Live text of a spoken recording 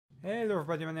Hello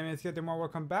everybody, my name is Gatemar.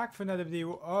 Welcome back for another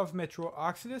video of Metro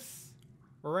Exodus.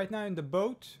 We're right now in the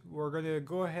boat. We're gonna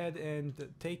go ahead and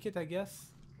take it, I guess.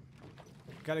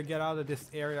 Gotta get out of this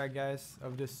area, guys,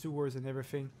 of the sewers and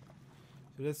everything.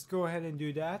 So let's go ahead and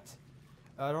do that.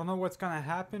 I don't know what's gonna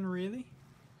happen, really.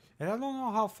 And I don't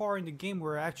know how far in the game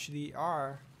we actually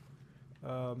are.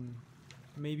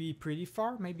 Maybe pretty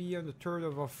far, maybe on the third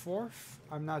or fourth.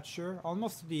 I'm not sure.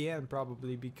 Almost to the end,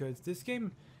 probably, because this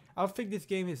game... I don't think this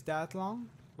game is that long.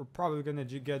 We're probably gonna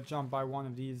get jumped by one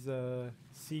of these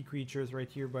sea creatures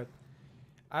right here, but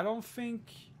I don't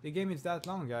think the game is that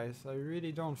long, guys. I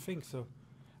really don't think so.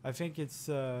 I think it's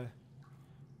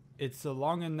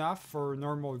long enough for a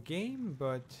normal game,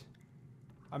 but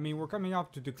I mean we're coming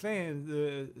up to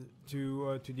the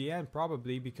to the end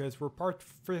probably because we're part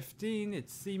 15. It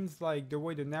seems like the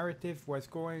way the narrative was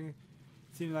going,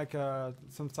 seemed like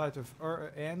some sort of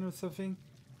end or something.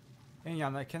 And yeah,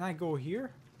 like, can I go here?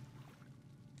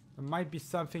 There might be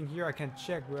something here I can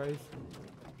check, guys.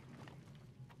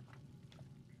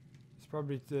 There's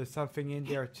probably something in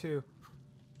there too.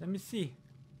 Let me see.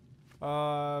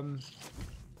 Oh,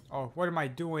 what am I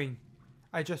doing?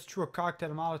 I just threw a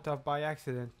cocktail Molotov by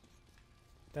accident.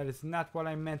 That is not what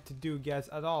I meant to do, guys,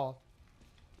 at all.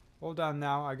 Hold on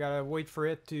now. I gotta wait for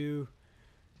it to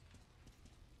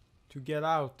get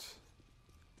out.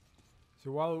 So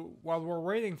while we're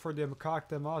waiting for the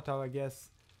cocktail Molotov, I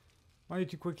guess, I wanted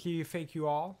to quickly thank you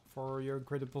all for your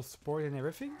incredible support and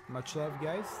everything. Much love,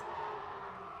 guys.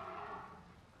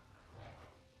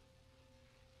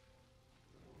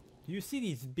 Do you see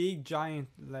these big giant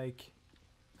like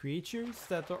creatures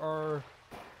that are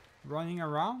running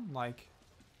around? Like,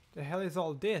 the hell is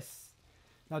all this?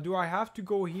 Now, do I have to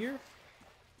go here?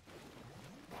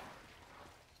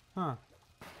 Huh.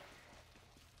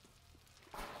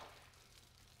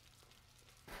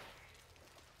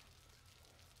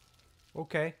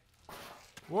 Okay.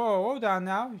 Whoa, hold on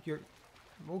now. You're...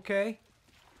 Okay.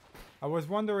 I was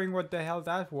wondering what the hell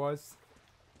that was.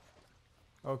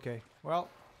 Okay, well.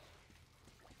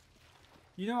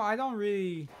 You know, I don't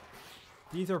really...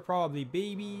 These are probably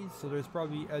babies, so there's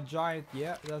probably a giant...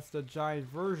 Yeah, that's the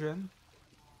giant version.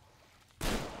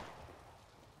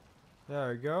 There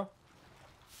we go.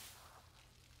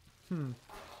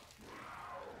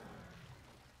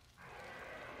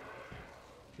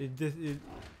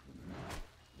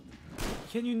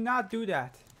 Can you not do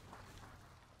that?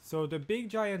 So the big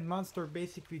giant monster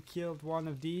basically killed one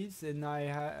of these, and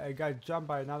I got jumped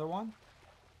by another one.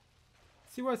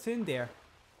 See what's in there.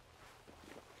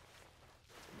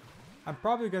 I'm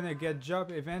probably gonna get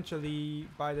jumped eventually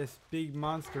by this big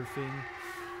monster thing.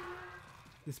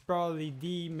 It's probably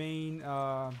the main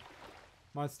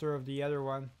monster of the other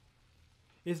one.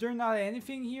 Is there not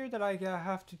anything here that I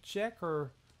have to check,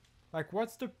 or like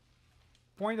what's the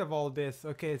point of all this?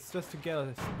 Okay, it's just to get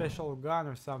a special gun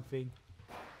or something.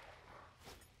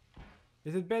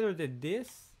 Is it better than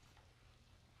this?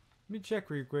 Let me check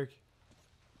real quick.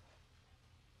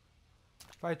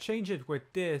 If I change it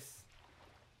with this,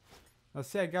 let's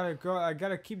say I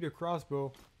gotta keep the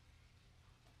crossbow.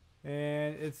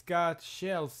 And it's got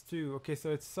shells too. Okay, so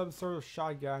it's some sort of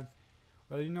shotgun.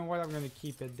 Well, you know what? I'm gonna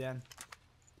keep it then.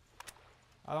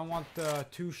 I don't want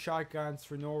two shotguns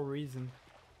for no reason.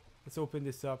 Let's open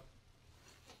this up.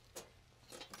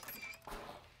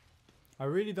 I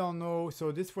really don't know.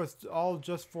 So this was all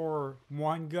just for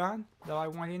one gun that I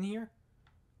want in here.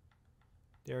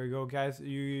 There you go, guys.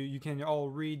 You can all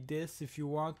read this if you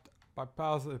want by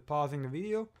pausing the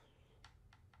video.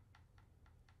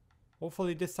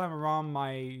 Hopefully this time around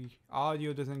my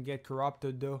audio doesn't get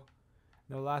corrupted though.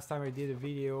 The last time I did a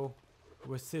video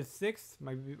was Civ 6.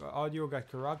 My audio got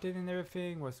corrupted and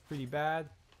everything. Was pretty bad.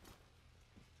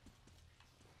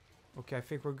 Okay, I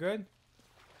think we're good.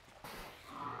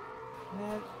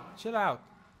 Man, chill out.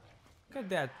 Look at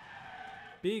that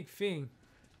big thing.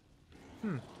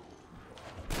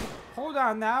 Hold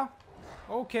on now.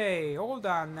 Okay, hold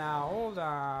on now. Hold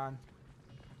on.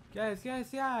 Guys.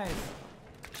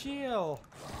 Chill.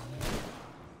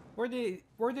 Where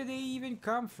did they even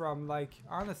come from? Like,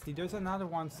 honestly, there's another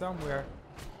one somewhere.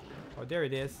 Oh, there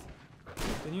it is.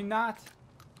 Can you not?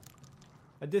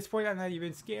 At this point, I'm not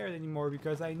even scared anymore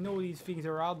because I know these things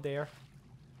are out there.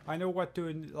 I know what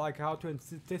to, like, how to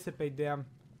anticipate them.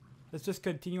 Let's just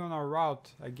continue on our route,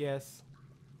 I guess.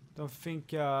 Don't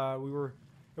think it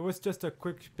was just a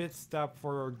quick pit stop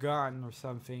for a gun or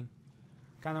something.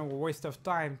 Kind of a waste of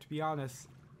time, to be honest.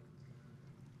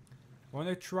 I want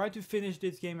to try to finish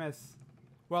this game as,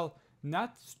 well,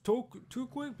 not too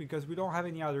quick because we don't have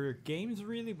any other games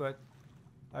really, but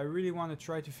I really want to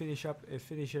try to finish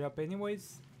it up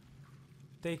anyways.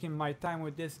 taking my time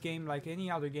with this game like any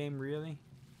other game, really.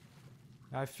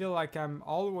 I feel like I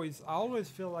always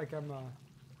feel like I'm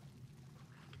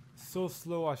so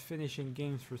slow at finishing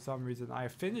games for some reason. I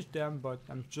finished them, but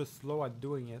I'm just slow at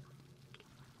doing it.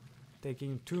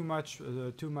 Taking too much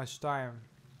time,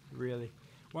 really.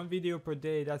 One video per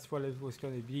day, that's what it was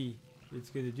gonna be. It's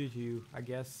gonna do to you, I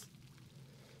guess.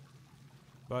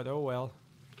 But oh well.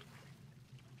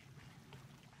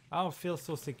 I don't feel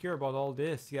so secure about all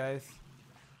this, guys.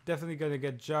 Definitely gonna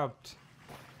get jumped.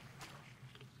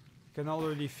 Can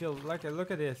already feel like,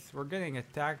 look at this. We're getting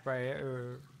attacked by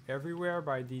everywhere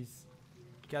by these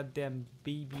goddamn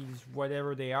babies,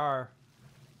 whatever they are.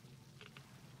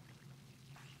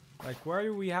 Like, where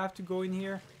do we have to go in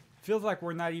here? Feels like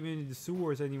we're not even in the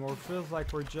sewers anymore. Feels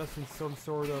like we're just in some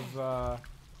sort of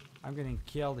I'm getting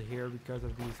killed here because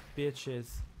of these bitches.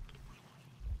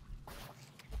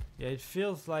 Yeah, it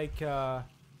feels like oh,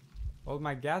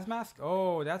 my gas mask?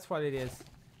 Oh, that's what it is.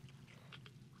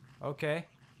 Okay.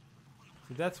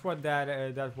 So that's what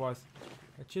that was.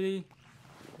 Actually,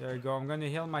 there you go. I'm gonna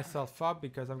heal myself up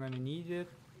because I'm gonna need it.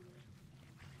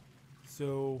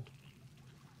 So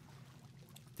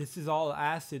this is all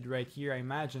acid right here, I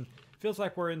imagine. Feels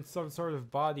like we're in some sort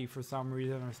of body for some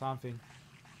reason or something.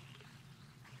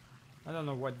 I don't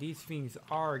know what these things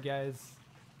are, guys.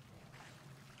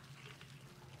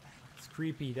 It's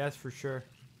creepy, that's for sure.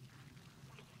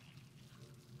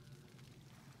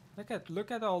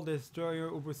 Look at all this.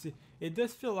 It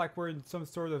does feel like we're in some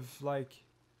sort of like.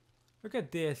 Look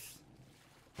at this.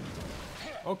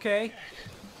 Okay.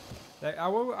 Like, I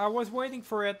was waiting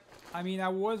for it. I mean, I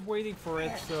was waiting for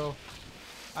it, so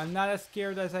I'm not as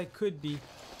scared as I could be.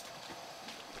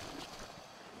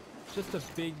 Just a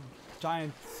big,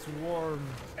 giant swarm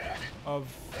of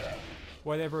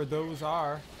whatever those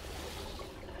are.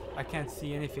 I can't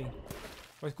see anything.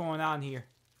 What's going on here?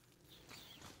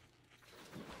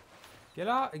 Get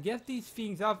out! Get these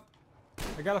things up!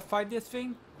 I gotta fight this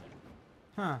thing?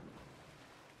 Huh.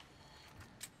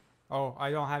 Oh,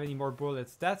 I don't have any more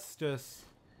bullets. That's just...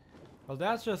 Well,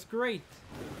 that's just great.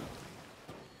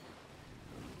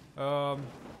 Can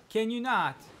you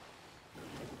not?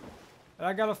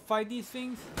 I gotta fight these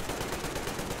things?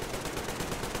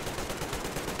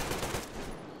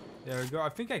 There we go. I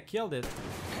think I killed it.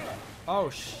 Oh,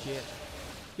 shit.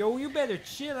 Yo, you better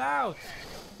chill out.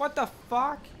 What the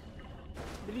fuck?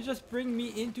 Did it just bring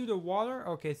me into the water?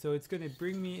 Okay, so it's gonna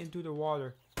bring me into the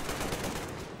water.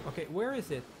 Okay, where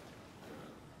is it?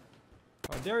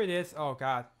 Oh, there it is. Oh,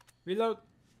 God. Reload.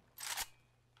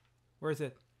 Where is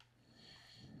it?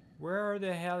 Where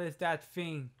the hell is that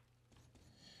thing?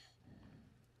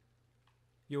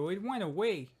 Yo, it went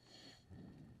away.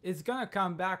 It's gonna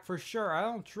come back for sure. I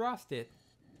don't trust it.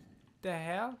 The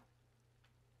hell?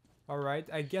 Alright,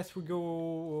 I guess we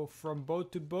go from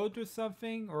boat to boat or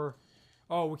something, or...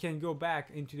 Oh, we can go back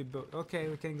into the boat. Okay,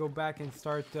 we can go back and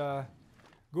start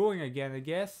going again, I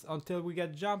guess, until we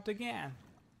get jumped again.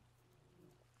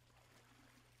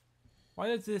 Why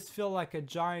does this feel like a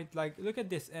giant, like, look at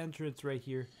this entrance right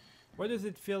here. Why does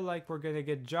it feel like we're gonna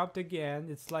get jumped again?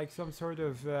 It's like some sort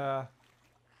of,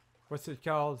 what's it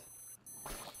called?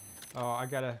 Oh, I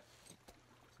gotta,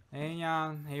 hang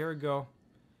on, here we go.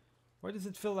 Why does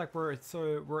it feel like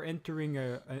we're entering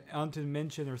an haunted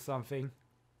mansion or something?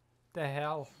 The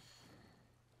hell?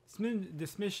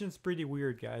 This mission's pretty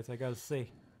weird, guys, I gotta say.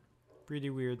 Pretty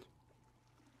weird.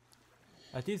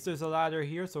 At least there's a ladder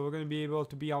here, so we're gonna be able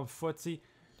to be on foot. See,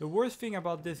 the worst thing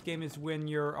about this game is when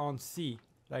you're on sea,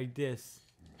 like this.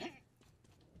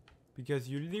 Because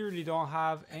you literally don't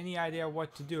have any idea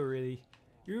what to do, really.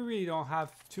 You really don't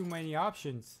have too many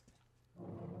options.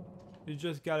 You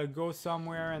just gotta go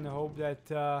somewhere and hope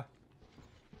that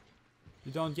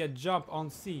you don't get jumped on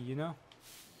sea, you know?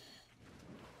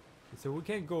 So we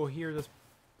can't go here. This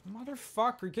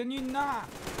motherfucker, can you not?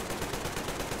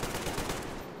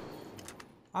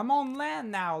 I'm on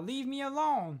land now. Leave me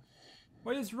alone.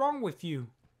 What is wrong with you?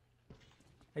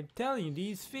 I'm telling you,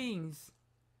 these things.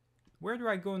 Where do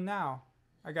I go now?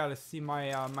 I gotta see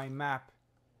my my map.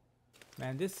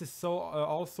 Man, this is so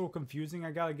all so confusing.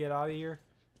 I gotta get out of here.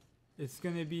 It's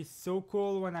gonna be so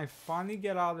cool when I finally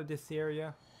get out of this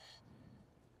area.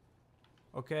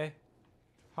 Okay.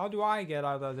 How do I get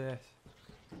out of this?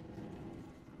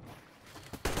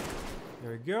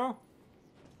 There we go.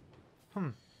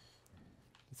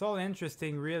 It's all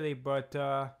interesting, really, but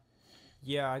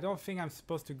yeah, I don't think I'm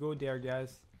supposed to go there,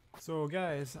 guys. So,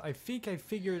 guys, I think I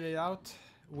figured it out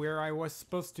where I was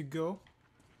supposed to go.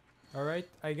 Alright,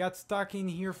 I got stuck in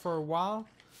here for a while.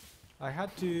 I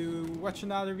had to watch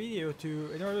another video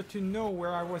in order to know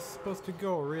where I was supposed to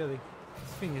go, really.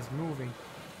 This thing is moving.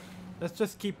 Let's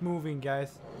just keep moving,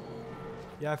 guys.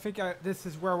 Yeah, I think this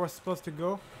is where we're supposed to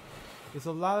go. There's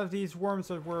a lot of these worms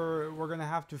that we're gonna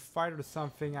have to fight or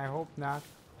something. I hope not.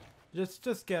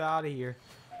 Just get out of here.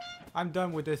 I'm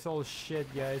done with this whole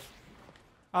shit, guys.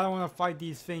 I don't want to fight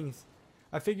these things.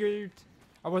 I figured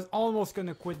I was almost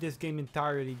gonna quit this game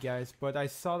entirely, guys, but I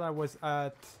saw that I was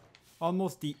at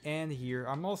almost the end here.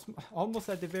 I'm almost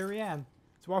at the very end.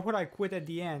 So why would I quit at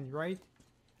the end, right?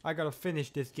 I gotta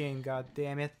finish this game, god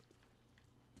damn it.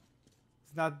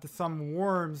 It's not some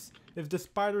worms. If the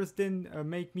spiders didn't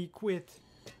make me quit,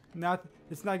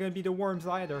 it's not gonna be the worms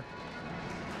either.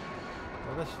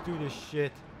 So let's do this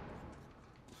shit.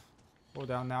 Hold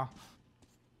down now.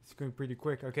 It's going pretty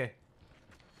quick. Okay.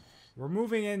 We're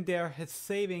moving in there. It's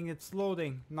saving. It's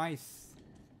loading. Nice.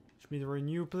 Which means we're in a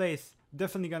new place.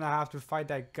 Definitely gonna have to fight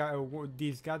that guy,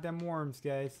 these goddamn worms,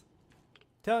 guys.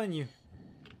 Telling you.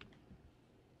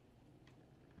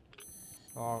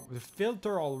 Oh, the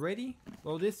filter already?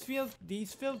 Well,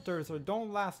 these filters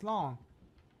don't last long.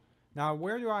 Now,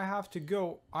 where do I have to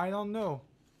go? I don't know.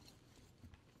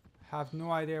 Have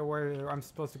no idea where I'm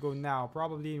supposed to go now.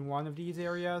 Probably in one of these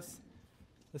areas.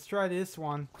 Let's try this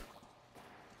one.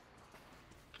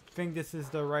 I think this is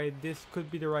this could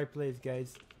be the right place,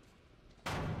 guys.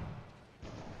 What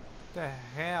the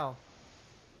hell?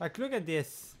 Like, look at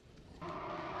this.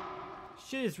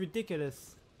 Shit is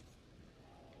ridiculous.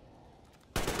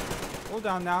 Hold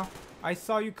on now. I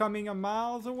saw you coming a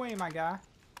miles away, my guy.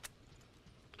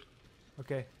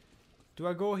 Okay. Do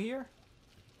I go here?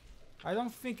 I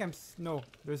don't think no,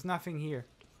 there's nothing here.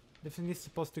 Definitely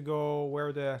supposed to go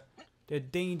where the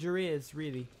danger is,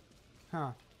 really.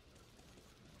 Huh.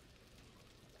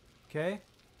 Okay.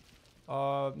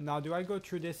 Now do I go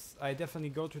through this? I definitely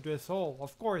go through this hole.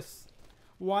 Of course.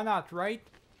 Why not, right?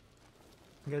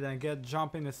 I'm gonna get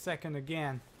jump in a second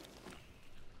again.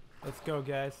 Let's go,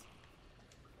 guys.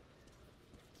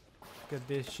 Get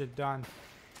this shit done.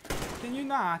 Can you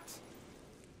not?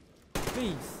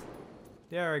 Please.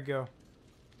 There we go.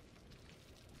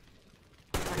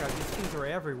 Oh my god, these things are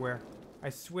everywhere. I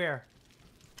swear.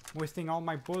 I'm wasting all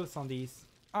my bullets on these.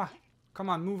 Ah, come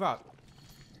on, move out.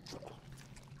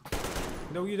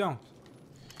 No, you don't.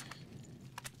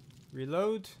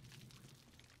 Reload.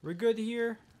 We're good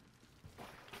here.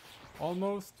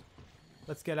 Almost.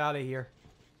 Let's get out of here.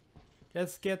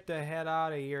 Let's get the head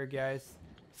out of here, guys.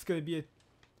 It's gonna be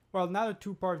well, not a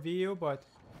two-part video, but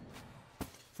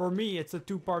for me, it's a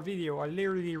two-part video. I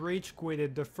literally rage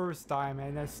quitted the first time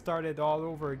and I started all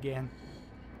over again.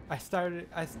 I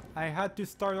had to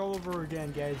start all over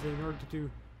again, guys, in order to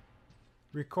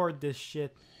record this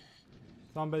shit.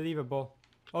 It's unbelievable.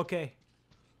 Okay.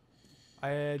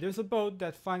 There's a boat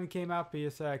that finally came up here,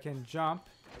 so I can jump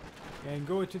and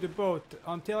go into the boat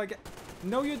until I get...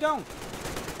 No, you don't!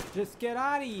 Just get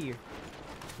out of here.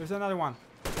 There's another one.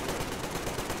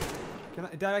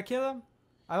 Did I kill him?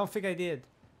 I don't think I did.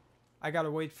 I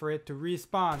gotta wait for it to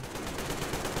respawn.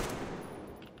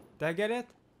 Did I get it?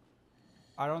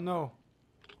 I don't know.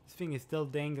 This thing is still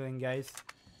dangling, guys.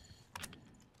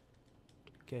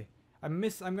 Okay. I'm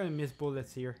gonna miss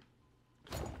bullets here.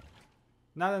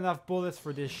 Not enough bullets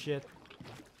for this shit.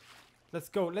 Let's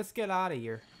go. Let's get out of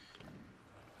here.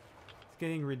 It's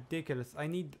getting ridiculous. I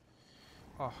need...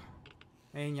 Oh.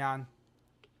 Hang on.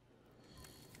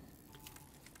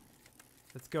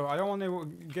 Let's go. I don't want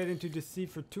to get into the sea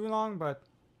for too long, but...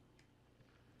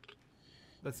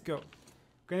 Let's go.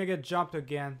 Gonna get jumped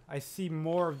again. I see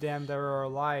more of them that are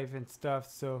alive and stuff,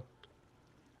 so...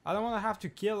 I don't want to have to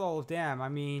kill all of them. I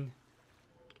mean...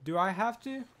 Do I have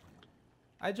to?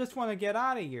 I just want to get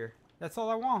out of here. That's all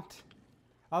I want.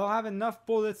 I don't have enough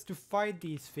bullets to fight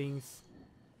these things.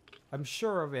 I'm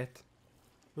sure of it.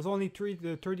 There's only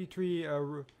 33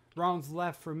 rounds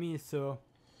left for me, so...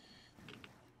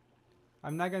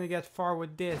 I'm not gonna get far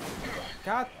with this.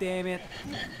 God damn it.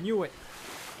 Knew it.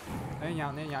 Hang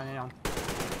on.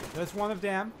 There's one of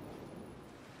them.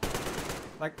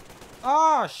 Like...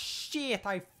 Oh, shit!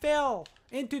 I fell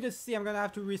into the sea. I'm gonna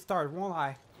have to restart, won't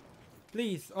I?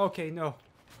 Please. Okay, no.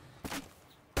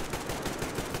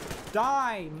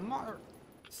 Die! Mother...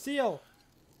 Seal!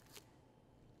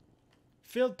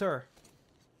 Filter!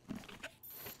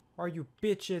 Where are you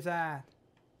bitches at?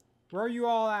 Where are you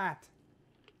all at?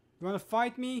 You wanna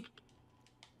fight me?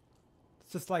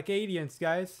 It's just like aliens,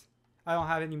 guys. I don't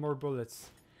have any more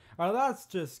bullets. Oh, that's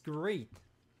just great.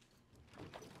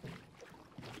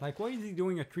 Like, why is he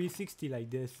doing a 360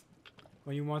 like this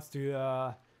when he wants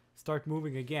to start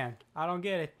moving again? I don't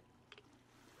get it.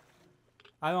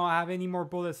 I don't have any more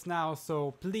bullets now,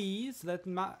 so please let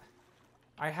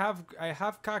I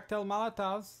have cocktail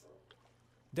Molotovs.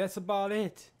 That's about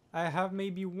it. I have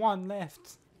maybe one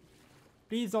left.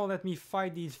 Please don't let me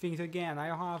fight these things again. I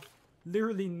have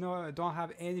literally don't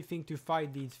have anything to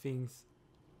fight these things.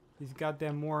 These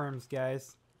goddamn worms,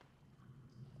 guys.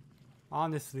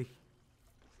 Honestly.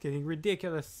 It's getting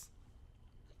ridiculous.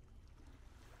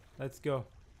 Let's go.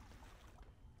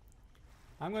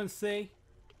 I'm gonna say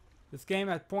this game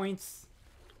at points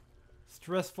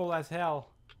stressful as hell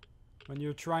when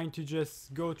you're trying to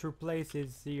just go through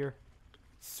places here.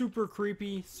 Super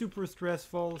creepy, super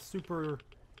stressful, super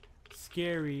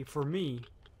scary for me.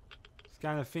 It's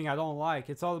kind of thing I don't like.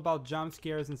 It's all about jump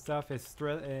scares and stuff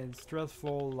and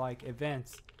stressful like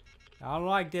events. I don't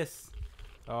like this.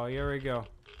 Oh, here we go.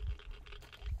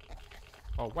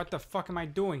 Oh, what the fuck am I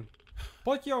doing?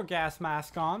 Put your gas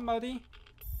mask on, buddy.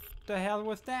 What the hell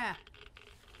was that?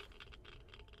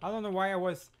 I don't know why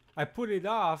I put it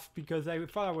off because I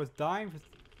thought I was dying.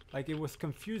 Like it was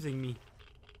confusing me.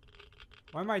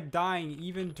 Why am I dying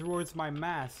even towards my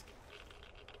mask?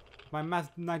 My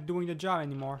mask not doing the job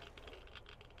anymore.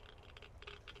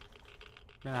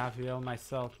 I'm gonna have to heal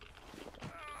myself.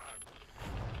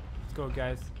 Let's go,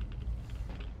 guys.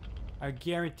 I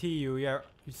guarantee you, yeah.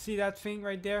 You see that thing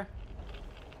right there?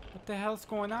 What the hell's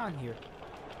going on here?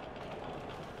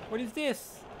 What is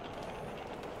this?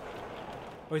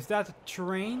 Oh, is that a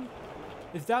train?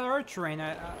 Is that our train?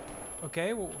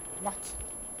 Okay, well, what?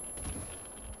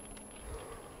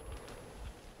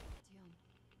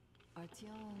 Artyom,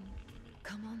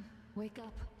 come on, wake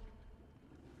up.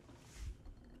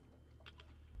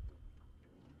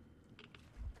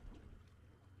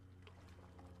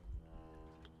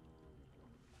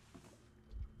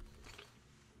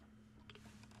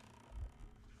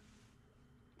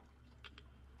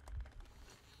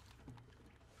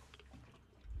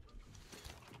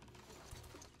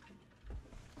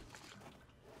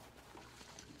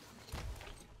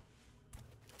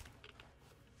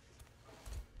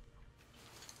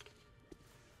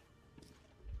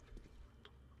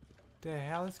 The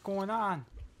hell is going on?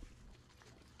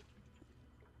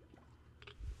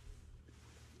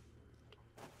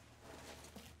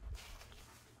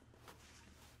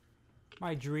 Am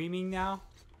I dreaming now?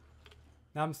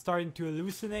 Now I'm starting to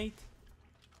hallucinate?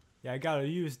 Yeah, I gotta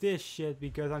use this shit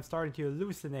because I'm starting to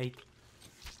hallucinate.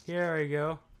 Here we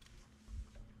go.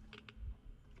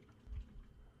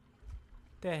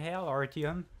 The hell,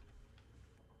 Artyom?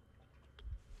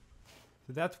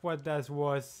 So that's what that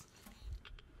was.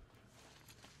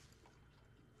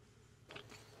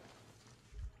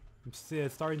 I'm still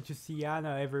starting to see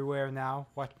Anna everywhere now.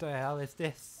 What the hell is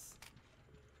this?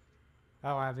 I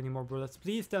don't have any more bullets.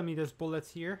 Please tell me there's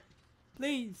bullets here.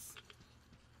 Please.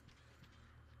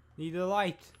 Need a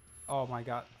light. Oh my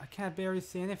god. I can't barely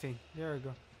see anything. There we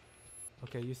go.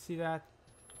 Okay, you see that?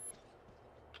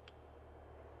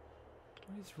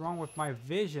 What is wrong with my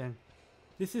vision?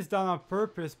 This is done on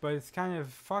purpose, but it's kind of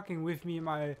fucking with me.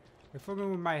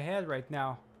 Fucking with my head right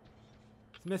now.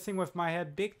 It's messing with my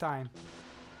head big time.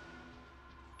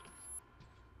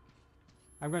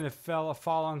 I'm gonna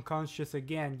fall unconscious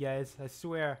again, guys. I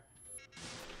swear.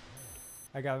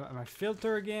 I got my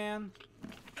filter again.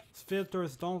 These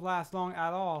filters don't last long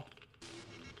at all.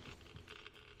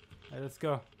 Alright, let's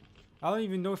go. I don't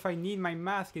even know if I need my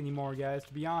mask anymore, guys,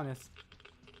 to be honest.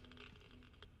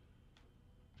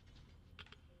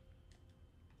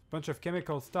 Bunch of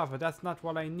chemical stuff, but that's not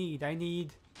what I need. I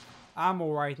need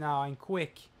ammo right now and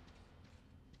quick.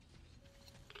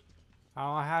 I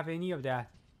don't have any of that.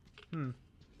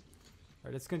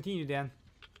 Alright, let's continue then.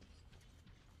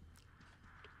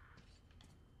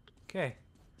 Okay.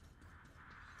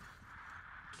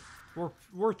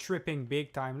 We're tripping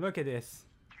big time. Look at this.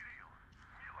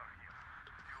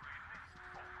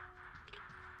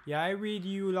 Yeah, I read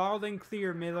you loud and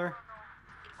clear, Miller.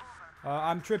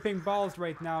 I'm tripping balls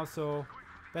right now, so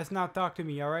best not talk to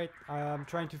me, alright? I'm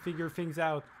trying to figure things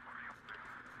out.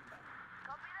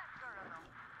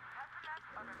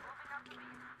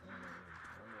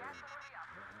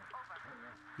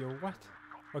 Yo, what?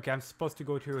 Okay, I'm supposed to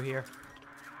go through here.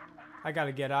 I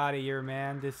gotta get out of here,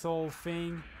 man. This whole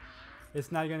thing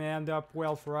is not gonna end up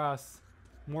well for us.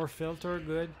 More filter,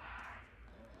 good.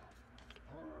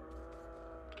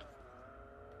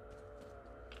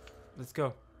 Let's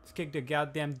go. Let's kick the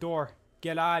goddamn door.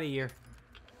 Get out of here.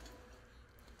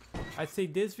 I'd say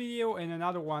this video and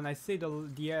another one. I say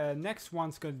the next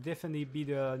one's gonna definitely be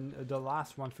the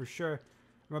last one for sure.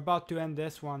 I'm about to end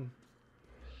this one.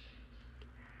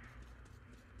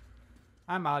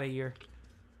 I'm out of here.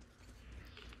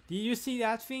 Did you see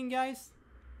that thing, guys?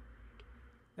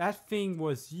 That thing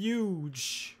was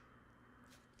huge.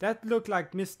 That looked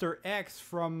like Mr. X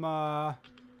from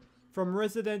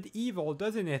Resident Evil,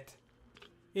 doesn't it?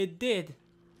 It did.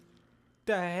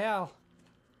 The hell?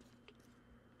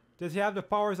 Does he have the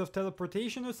powers of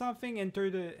teleportation or something? Enter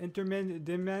the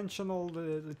interdimensional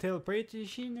the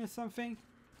teleportation or something?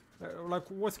 Like,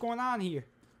 what's going on here?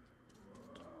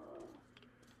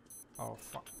 Oh,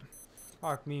 fuck.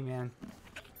 Fuck me, man.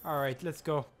 Alright, let's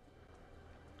go.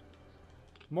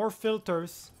 More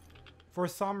filters. For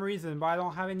some reason, but I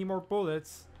don't have any more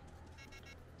bullets.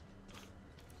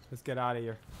 Let's get out of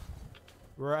here.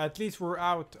 At least we're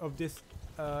out of this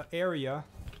area.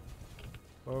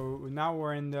 Oh, now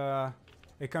we're in a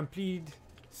complete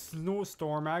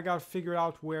snowstorm. I gotta figure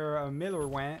out where Miller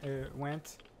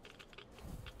went.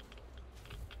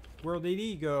 Where did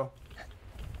he go?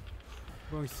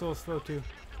 Going so slow too.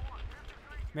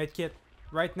 Medkit,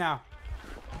 right now.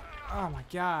 Oh my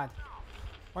god.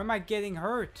 Why am I getting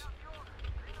hurt?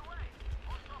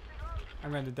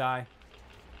 I'm gonna die.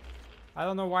 I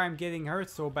don't know why I'm getting hurt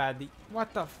so badly.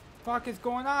 What the fuck is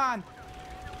going on?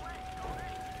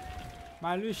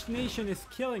 My hallucination is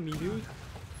killing me, dude. What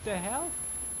the hell?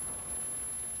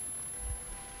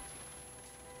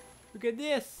 Look at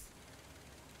this.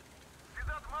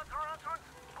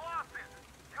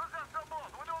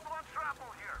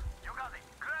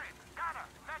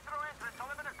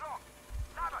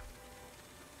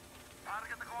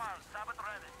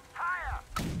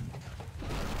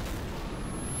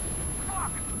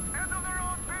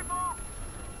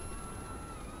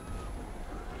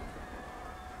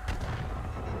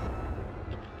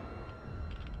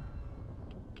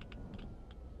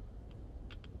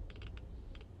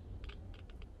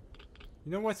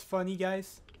 You know what's funny,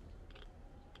 guys?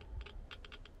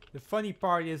 The funny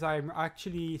part is I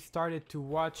actually started to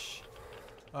watch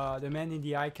The Man in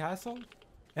the High Castle,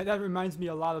 and that reminds me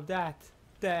a lot of that.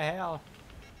 The hell?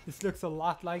 This looks a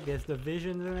lot like this, the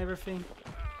visions and everything.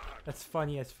 That's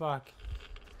funny as fuck.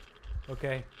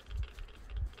 Okay.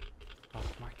 Oh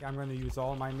my god, I'm gonna use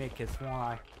all my medkits, won't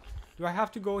I? Do I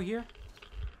have to go here?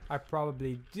 I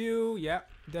probably do. Yeah,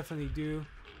 definitely do.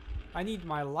 I need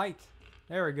my light.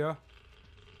 There we go.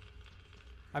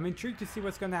 I'm intrigued to see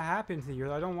what's gonna happen here.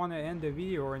 I don't want to end the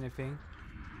video or anything.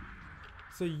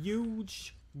 It's a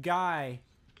huge guy.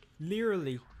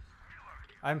 Literally.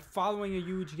 I'm following a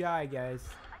huge guy, guys.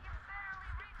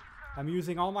 I'm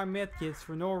using all my medkits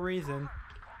for no reason.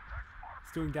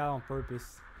 It's doing that on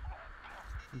purpose.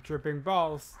 I'm tripping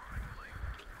balls.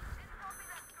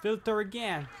 Filter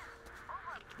again.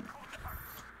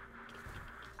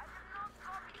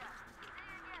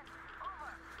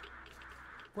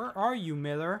 Where are you,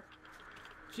 Miller?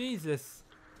 Jesus.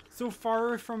 So far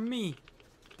away from me.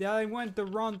 That I went the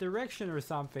wrong direction or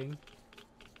something.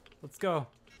 Let's go.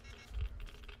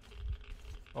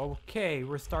 Okay,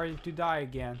 we're starting to die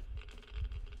again.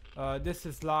 This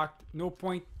is locked. No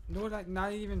point. No,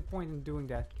 not even point in doing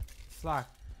that. It's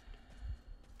locked.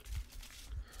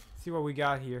 See what we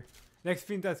got here. Next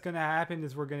thing that's gonna happen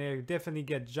is we're gonna definitely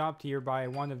get jumped here by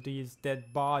one of these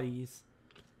dead bodies.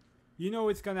 You know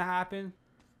what's gonna happen?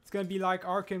 It's gonna be like the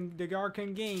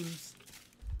Arkham games.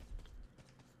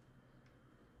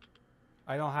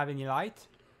 I don't have any light.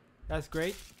 That's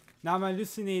great. Now I'm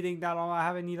hallucinating that I don't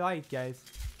have any light, guys.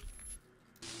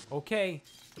 Okay.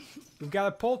 We've got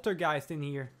a poltergeist in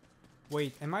here.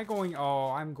 Wait, am I going?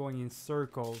 Oh, I'm going in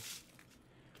circles.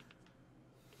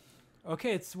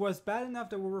 Okay, it was bad enough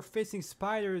that we were facing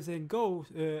spiders and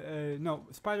ghosts. No,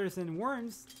 spiders and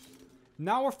worms.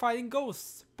 Now we're fighting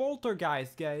ghosts.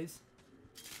 Poltergeist, guys.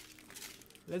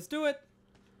 Let's do it.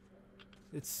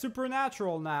 It's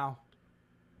supernatural now.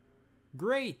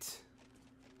 Great.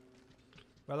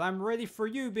 Well, I'm ready for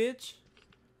you, bitch.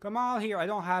 Come on here. I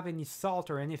don't have any salt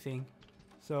or anything,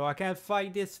 so I can't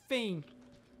fight this thing.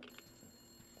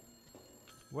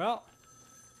 Well,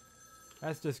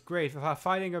 that's just great.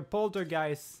 Fighting a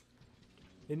poltergeist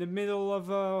in the middle of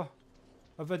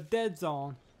a dead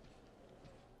zone.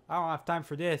 I don't have time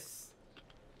for this.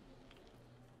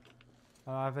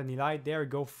 I don't have any light. There we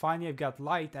go. Finally, I've got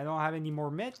light. I don't have any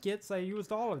more medkits. I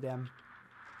used all of them.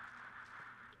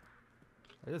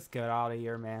 Let's get out of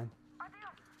here, man.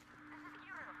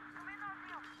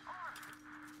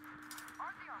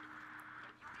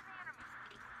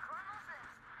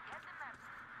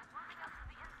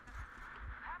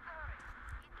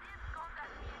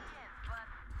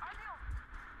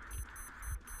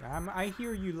 I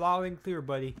hear you loud and clear,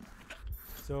 buddy.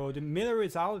 So the Miller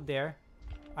is out there.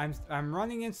 I'm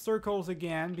running in circles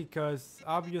again because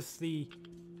obviously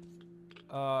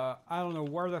I don't know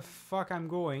where the fuck I'm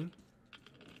going.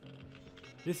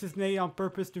 This is made on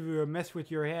purpose to mess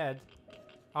with your head,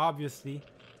 obviously.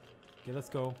 Okay, let's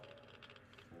go.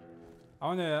 I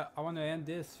wanna end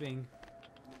this thing.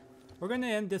 We're gonna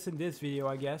end this in this video,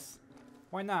 I guess.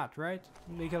 Why not, right?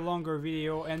 Make a longer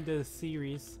video, end the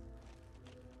series.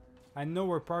 I know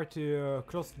we're close to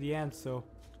the end, so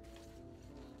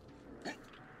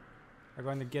I'm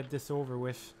gonna get this over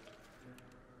with.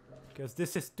 Because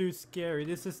this is too scary.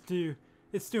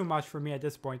 It's too much for me at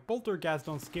this point. Poltergeists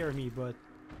don't scare me, but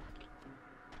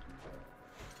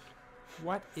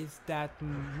what is that?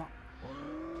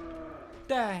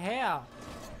 The hell?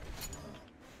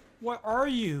 What are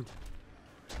you?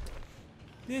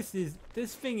 This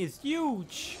thing is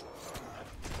huge.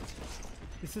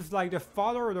 This is like the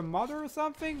father or the mother or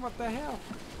something? What the hell?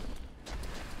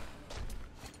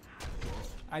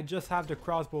 I just have the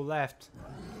crossbow left.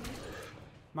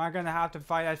 Am I gonna have to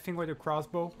fight that thing with a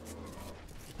crossbow?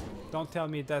 Don't tell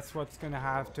me that's what's gonna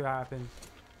have to happen.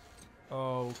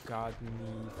 Oh god me.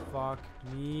 Fuck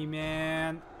me,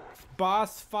 man.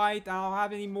 Boss fight. I don't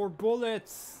have any more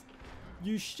bullets.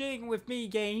 You shitting with me,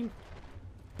 game.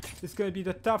 This is gonna be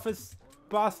the toughest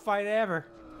boss fight ever.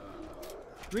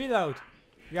 Reload.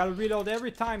 You gotta reload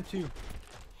every time too.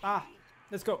 Ah,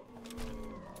 let's go.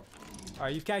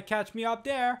 Alright, you can't catch me up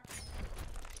there.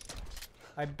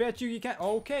 I bet you can.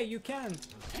 Okay, you can.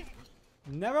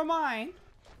 Never mind.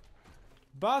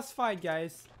 Boss fight,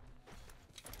 guys.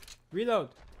 Reload.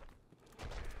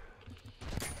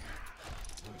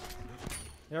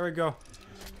 There we go.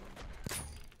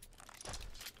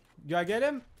 Did I get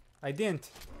him? I didn't.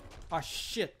 Oh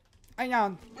shit. Hang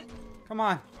on. Come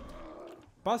on.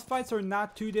 Boss fights are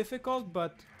not too difficult,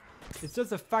 but it's just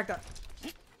the fact that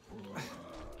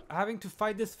having to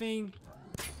fight this thing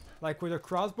like with a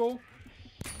crossbow,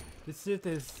 this shit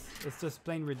is, it's just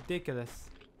plain ridiculous.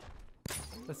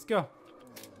 Let's go.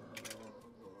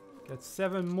 Got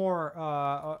 7 more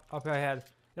up ahead.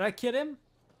 Did I kill him?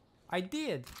 I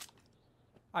did.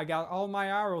 I got all my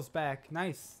arrows back.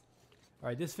 Nice.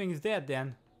 Alright, this thing is dead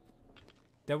then.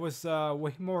 That was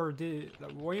way more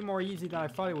easy than I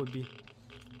thought it would be.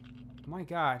 My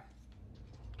god.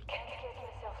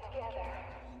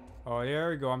 Oh, there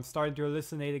we go. I'm starting to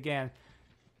hallucinate again.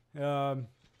 Well,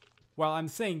 I'm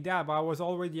saying that, but I was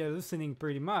already hallucinating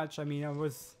pretty much. I mean, I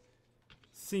was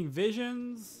seeing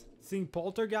visions, seeing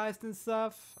poltergeist and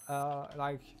stuff.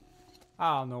 Like,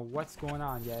 I don't know what's going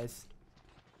on, guys.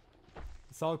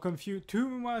 It's all too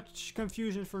much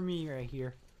confusion for me right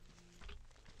here.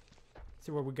 Let's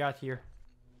see what we got here.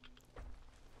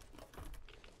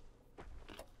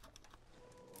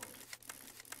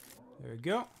 There we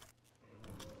go.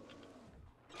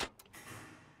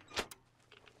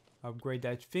 Upgrade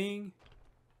that thing.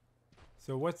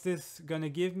 So what's this gonna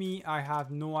give me? I have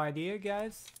no idea,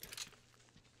 guys.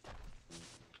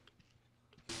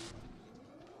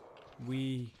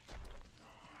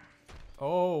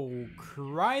 Oh,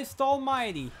 Christ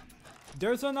almighty.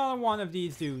 There's another one of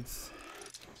these dudes.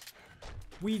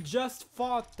 We just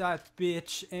fought that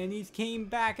bitch and he came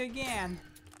back again.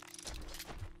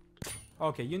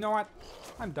 Okay, you know what?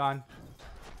 I'm done.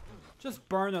 Just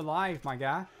burn alive, my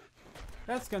guy.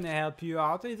 That's gonna help you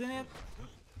out, isn't it?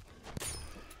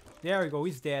 There we go,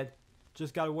 he's dead.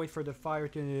 Just gotta wait for the fire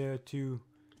to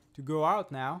go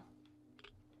out now.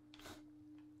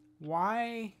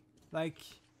 Why? Like,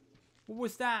 what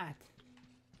was that?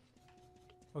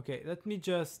 Okay, let me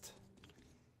just...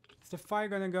 Is the fire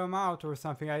gonna come out or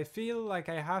something? I feel like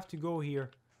I have to go here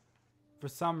for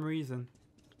some reason.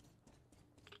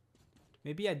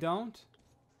 Maybe I don't?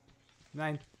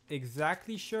 I'm not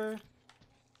exactly sure.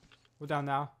 Hold on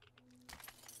now.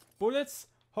 Bullets?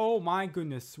 Oh my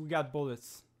goodness, we got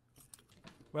bullets.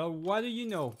 Well, what do you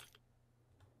know?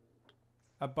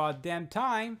 About damn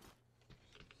time.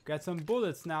 Got some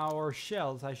bullets now, or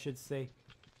shells I should say.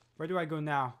 Where do I go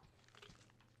now?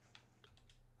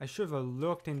 I should have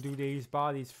looked into these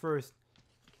bodies first.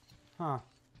 Huh.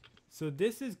 So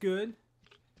this is good.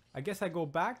 I guess I go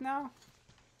back now?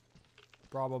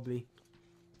 Probably.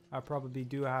 I probably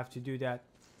do have to do that.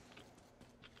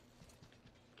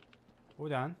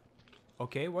 Hold on.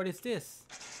 Okay, what is this?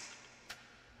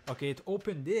 Okay, it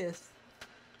opened this.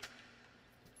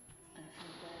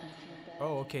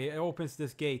 Oh, okay, it opens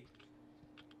this gate.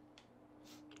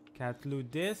 Can't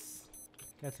loot this.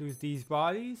 Can't lose these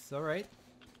bodies. Alright.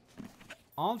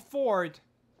 On forward.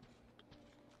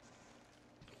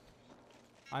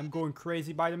 I'm going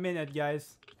crazy by the minute,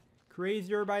 guys.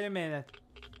 Crazier by the minute.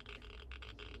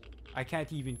 I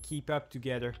can't even keep up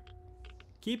together.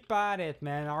 Keep at it,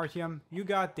 man, Artyom. You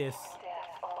got this.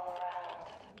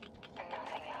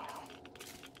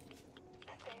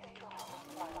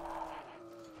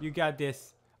 You got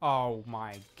this. Oh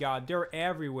my god, they're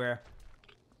everywhere.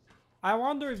 I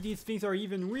wonder if these things are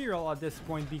even real at this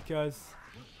point, because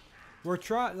we're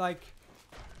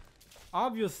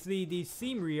Obviously, these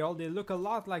seem real. They look a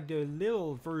lot like the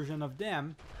little version of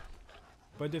them.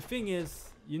 But the thing is,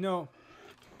 you know,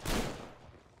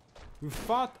 we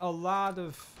fought a lot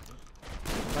of...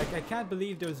 Like, I can't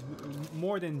believe there's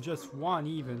more than just one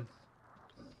even.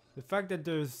 The fact that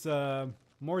there's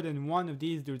more than one of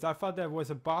these dudes. I thought that was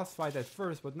a boss fight at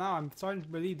first, but now I'm starting to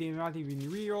believe they're not even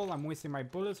real. I'm wasting my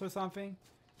bullets or something.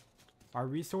 Our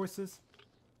resources.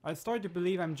 I start to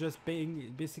believe I'm just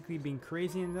basically being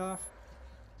crazy enough.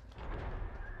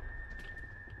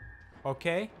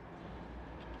 Okay.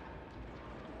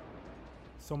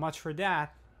 So much for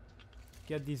that.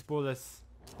 Get these bullets,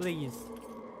 please.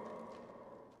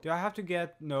 Do I have to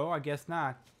get... No, I guess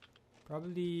not.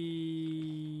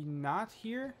 Probably not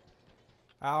here.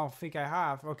 I don't think I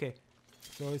have. Okay.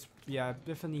 So it's... Yeah,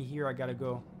 definitely here I gotta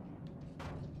go.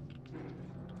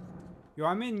 Yo,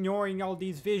 I'm ignoring all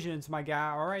these visions, my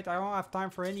guy. Alright, I don't have time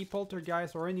for any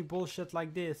poltergeist or any bullshit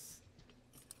like this.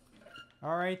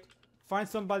 Alright. Find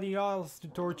somebody else to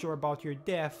torture about your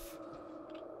death.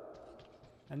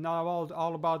 And not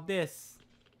all about this.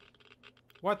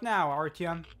 What now,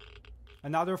 Artyom?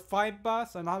 Another fight,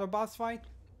 boss? Another boss fight?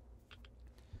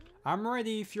 I'm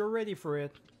ready if you're ready for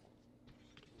it.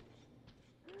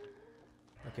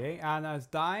 Okay, Anna's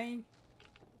dying.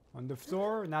 On the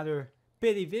floor, another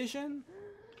pity vision.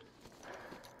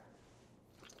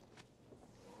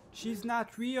 She's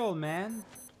not real, man.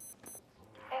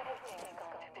 Everything's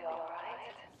going to be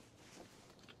alright.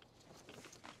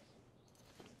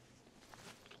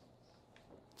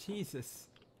 Jesus.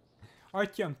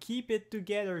 Artyom, keep it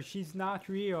together. She's not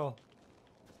real.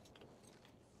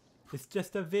 It's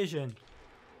just a vision.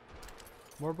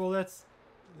 More bullets.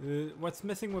 What's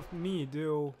missing with me,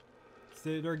 though?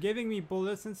 So they're giving me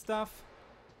bullets and stuff,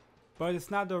 but it's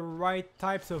not the right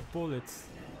types of bullets.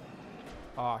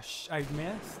 Oh, I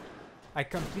missed. I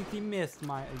completely missed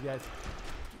my... Guys,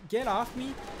 get off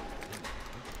me.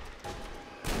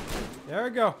 There we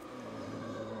go.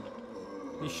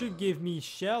 They should give me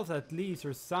shells at least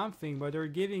or something, but they're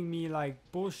giving me like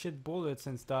bullshit bullets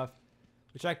and stuff,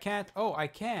 which I can't. Oh, I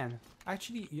can.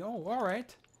 Actually, yo,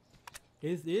 alright.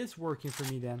 It is working for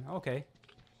me then. Okay.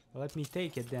 Well, let me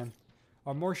take it then.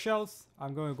 More shells?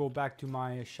 I'm going to go back to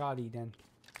my shoddy then.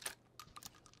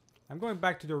 I'm going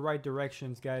back to the right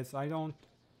directions, guys. I don't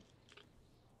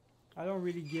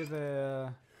really give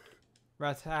a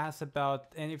rat's ass about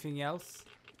anything else.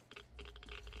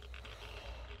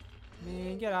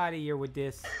 Man, get out of here with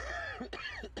this.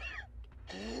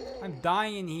 I'm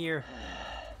dying here.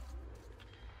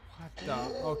 What the?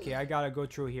 Okay, I gotta go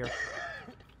through here.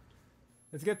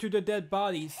 Let's get to the dead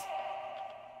bodies.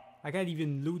 I can't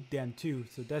even loot them too,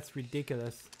 so that's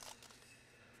ridiculous.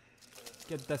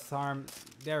 Get this arm.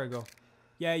 There we go.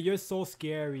 Yeah, you're so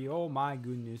scary. Oh my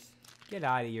goodness. Get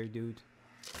out of here, dude.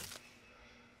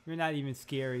 You're not even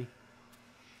scary.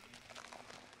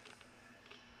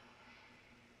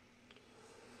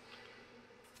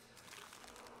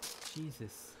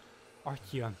 Jesus.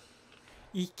 Artyom.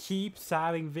 He keeps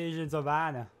having visions of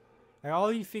Anna. And all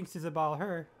he thinks is about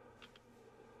her.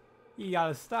 You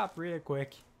gotta stop real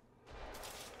quick.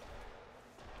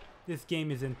 This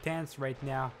game is intense right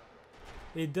now.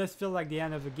 It does feel like the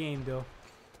end of the game though.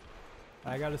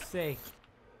 I gotta say.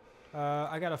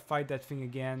 I gotta fight that thing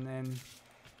again, and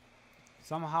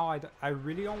somehow I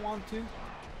really don't want to.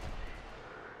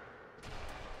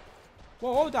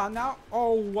 Whoa, hold on now.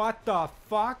 Oh, what the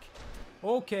fuck?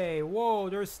 Okay, whoa,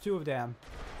 there's two of them.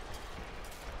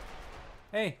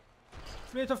 Hey,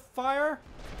 rate of fire?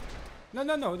 No,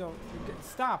 no, no, no.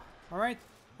 Stop. Alright?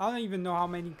 I don't even know how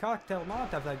many cocktail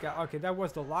molotovs I got. Okay, that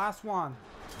was the last one.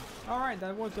 Alright,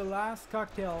 that was the last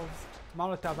cocktails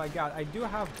molotov I got. I do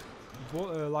have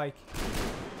like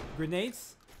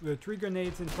grenades. 3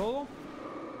 grenades in total.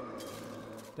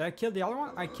 Did I kill the other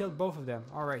one? I killed both of them.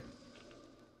 Alright.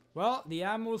 Well, the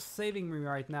ammo's saving me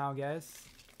right now, guys.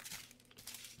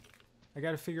 I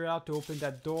gotta figure out to open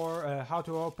that door. How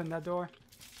to open that door.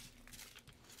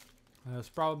 It's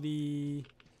probably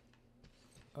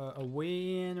a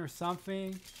way in or something.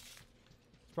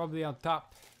 It's probably on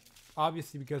top.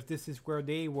 Obviously, because this is where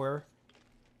they were.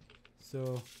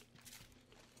 So,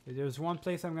 if there's one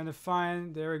place I'm gonna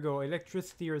find. There we go.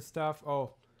 Electricity or stuff.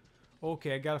 Oh.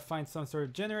 Okay, I gotta find some sort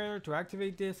of generator to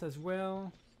activate this as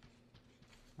well.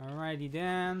 Alrighty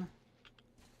then.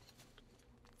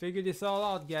 Figure this all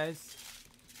out, guys.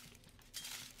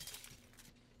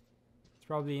 It's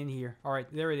probably in here.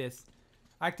 Alright, there it is.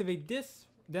 Activate this.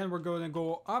 Then we're going to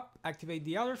go up. Activate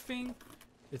the other thing.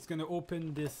 It's going to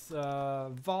open this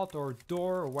vault or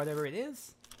door or whatever it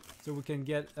is. So we can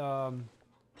get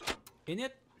in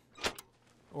it.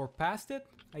 Or past it,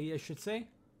 I should say.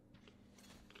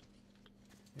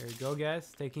 There you go,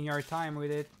 guys. Taking our time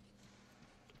with it.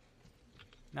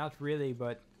 Not really,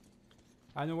 but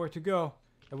I know where to go.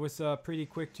 It was pretty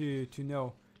quick to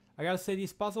know. I gotta say,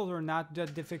 these puzzles are not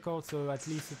that difficult, so at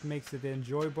least it makes it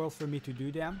enjoyable for me to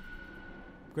do them.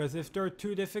 Because if they're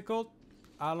too difficult,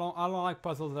 I don't like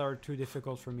puzzles that are too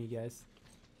difficult for me, guys.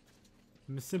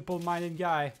 I'm a simple-minded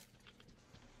guy.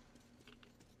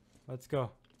 Let's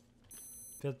go.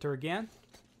 Filter again.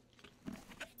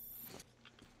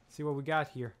 See what we got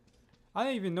here. I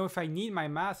don't even know if I need my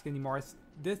mask anymore.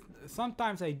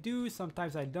 Sometimes I do,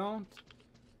 sometimes I don't.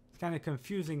 It's kind of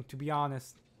confusing, to be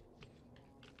honest.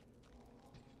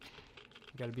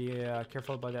 Gotta be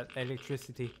careful about that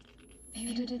electricity.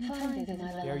 You didn't find it,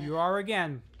 my love. There you are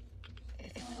again.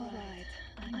 It's alright.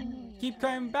 I know you. Keep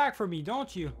coming back for me,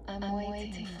 don't you? I'm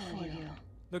waiting for you.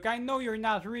 Look, I know you're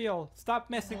not real. Stop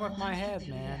messing with my head,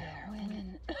 man.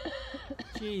 When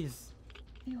Jeez.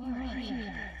 you are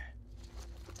here.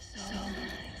 So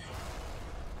nice.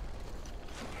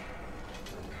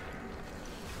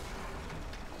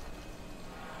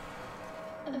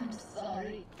 I'm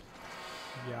sorry.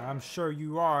 Yeah, I'm sure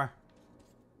you are.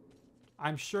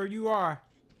 I'm sure you are.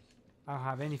 I don't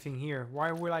have anything here.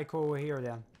 Why would I go over here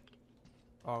then?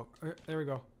 Oh, there we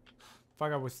go.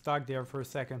 Fuck, I was stuck there for a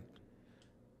second.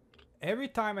 Every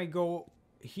time I go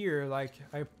here, like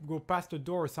I go past the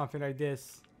door or something like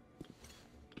this,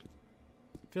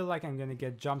 feel like I'm gonna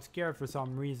get jump scared for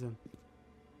some reason.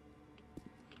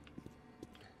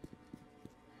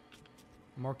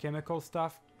 More chemical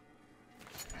stuff.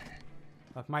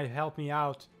 That might help me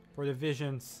out for the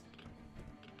visions.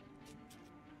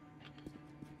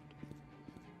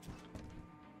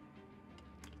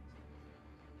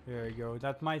 There you go.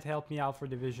 That might help me out for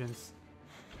the visions.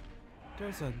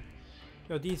 There's a...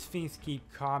 Yo, these things keep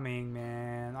coming,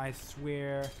 man. I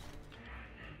swear.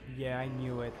 Yeah, I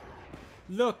knew it.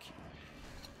 Look!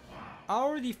 I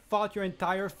already fought your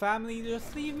entire family.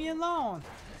 Just leave me alone.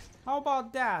 How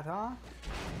about that, huh?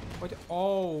 What?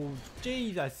 Oh,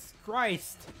 Jesus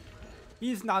Christ.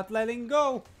 He's not letting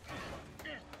go.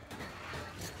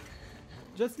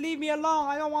 Just leave me alone.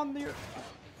 I don't want you.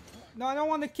 No, I don't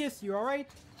want to kiss you, alright?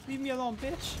 Leave me alone,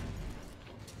 bitch.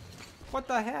 What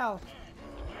the hell?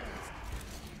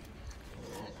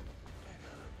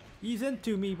 He's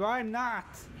into me, but I'm not.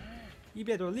 You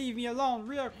better leave me alone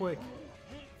real quick.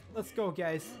 Let's go,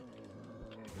 guys.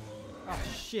 Oh,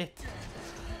 shit.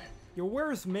 Yo,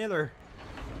 where's Miller?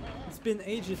 It's been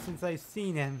ages since I've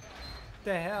seen him. What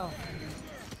the hell?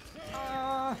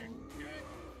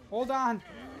 Hold on.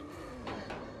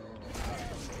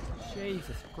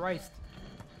 Jesus Christ.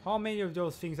 How many of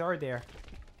those things are there?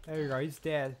 There you go, he's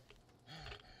dead.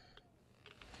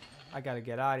 I gotta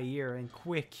get out of here and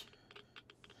quick.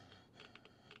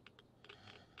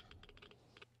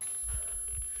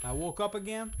 I woke up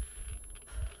again.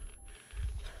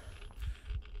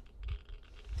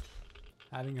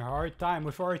 Having a hard time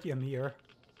with Artyom here.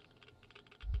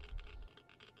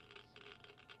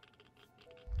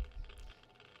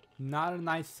 Not a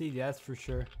nice city, that's for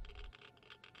sure.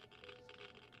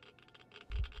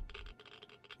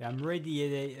 Yeah, I'm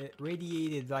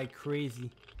radiated like crazy.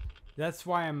 That's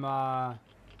why I'm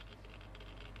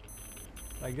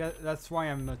like that's why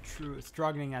I'm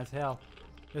struggling as hell.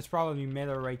 There's probably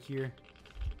Miller right here.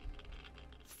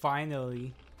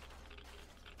 Finally.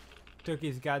 Took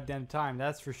his goddamn time,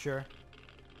 that's for sure.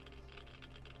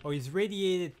 Oh, he's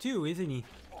radiated too, isn't he?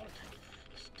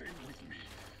 Stay with me.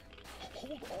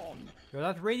 Hold on. Yo,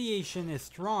 that radiation is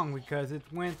strong because it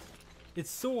went...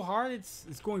 It's so hard,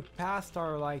 it's going past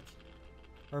our, like...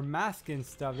 Our mask and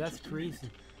stuff, that's crazy.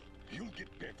 You'll get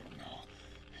better now.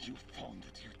 You found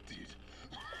it, you did.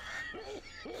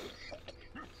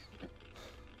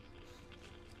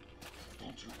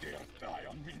 Don't you dare die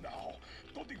on me now.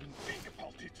 Don't even think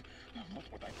about it. What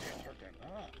would I tell her then,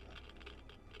 huh?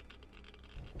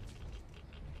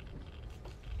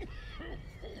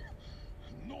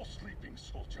 No sleeping,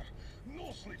 soldier.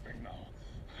 No sleeping now.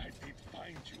 I did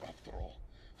find you after all.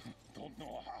 Don't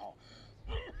know how.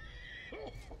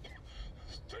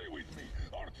 Stay with me,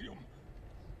 Artyom.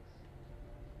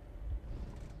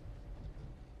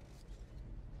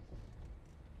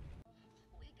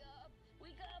 Wake up!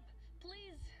 Wake up!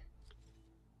 Please!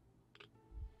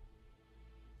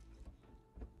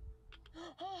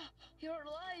 Oh, you're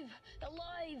alive!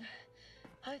 Alive!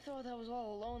 I thought I was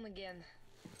all alone again.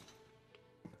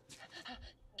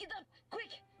 Get up! Quick!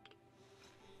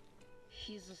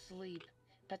 He's asleep.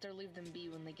 Better leave them be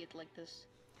when they get like this.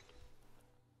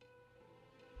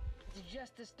 It's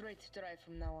just a straight drive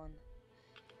from now on.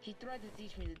 He tried to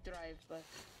teach me to drive, but...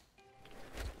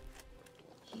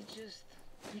 he just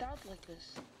went out like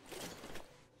this.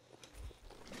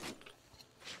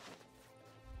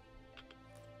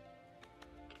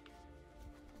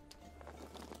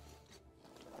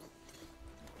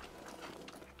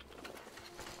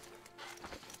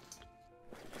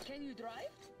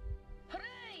 drive?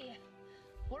 Hooray!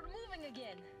 We're moving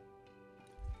again.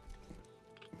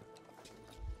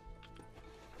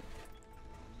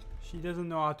 She doesn't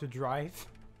know how to drive.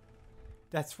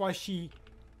 That's why she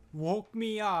woke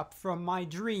me up from my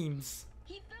dreams.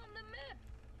 He found the map.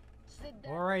 Said that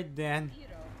Alright then.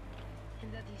 hero,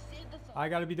 and that he saved us all. I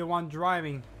gotta be the one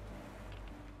driving.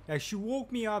 Yeah, she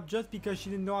woke me up just because she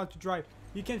didn't know how to drive.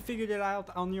 You can figure that out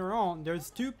on your own. There's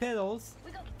 2 pedals.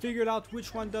 We got Figure out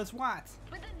which one does what.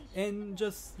 but then he And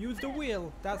just use the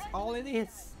wheel. That's all it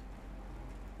is.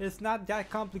 It's not that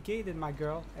complicated, my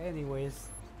girl. Anyways.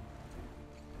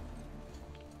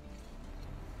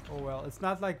 Oh well, it's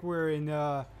not like we're in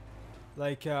a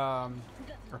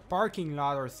parking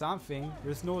lot or something.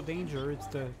 There's no danger. It's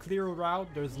the clear route.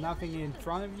 There's nothing in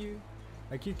front of you.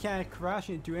 Like you can't crash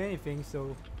into anything,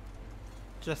 so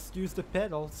just use the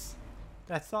pedals.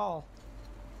 That's all.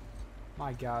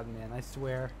 My god, man, I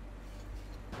swear.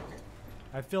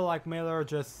 I feel like Miller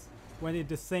just went it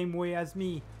the same way as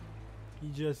me. He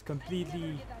just completely...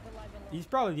 get out alive and He's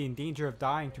probably in danger of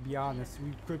dying, to be honest.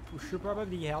 We should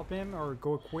probably help him or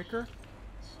go quicker.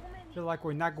 so many. Feel like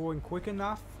we're not going quick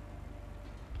enough.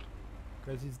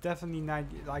 Because he's definitely not...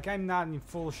 Like, I'm not in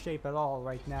full shape at all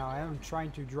right now. I am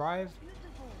trying to drive.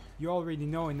 Beautiful You already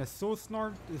know, in the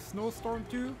snowstorm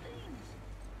too. things.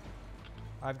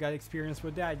 I've got experience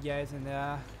with that, guys, and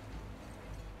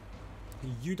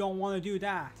you don't want to do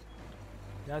that.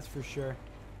 That's for sure.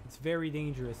 It's very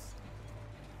dangerous.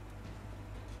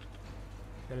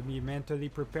 Gotta be mentally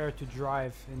prepared to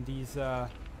drive in these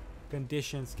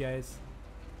conditions, guys.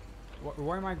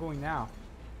 Where am I going now?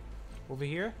 Over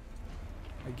here?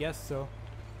 I guess so.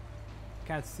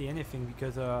 Can't see anything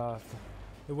because of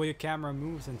the way the camera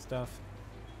moves and stuff.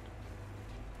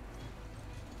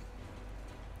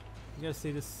 You gotta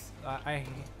see this.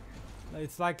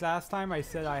 It's like last time I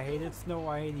said I hated snow.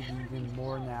 I hate it even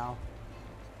more now.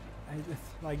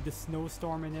 Like the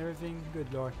snowstorm and everything.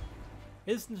 Good lord.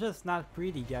 It's just not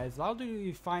pretty, guys. How do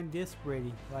you find this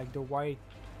pretty? Like the white.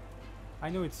 I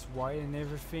know it's white and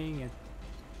everything. And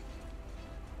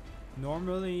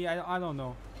normally, I don't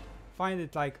know. Find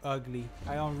it like ugly.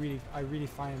 I really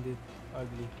find it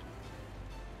ugly.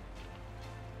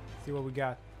 See what we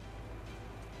got.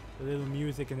 A little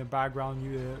music in the background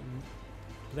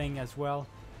playing as well.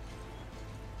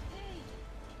 Hey,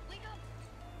 wake up.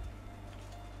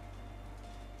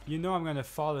 You know I'm gonna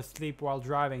fall asleep while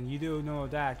driving. You do know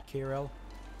that, Carol.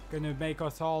 Gonna make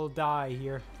us all die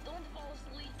here. Don't fall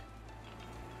asleep.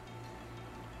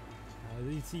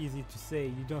 It's easy to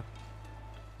say.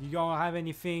 You don't have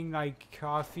anything like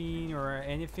caffeine or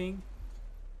anything?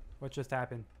 What just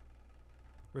happened?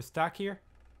 We're stuck here?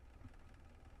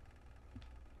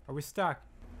 Are we stuck?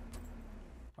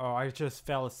 Oh, I just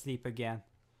fell asleep again.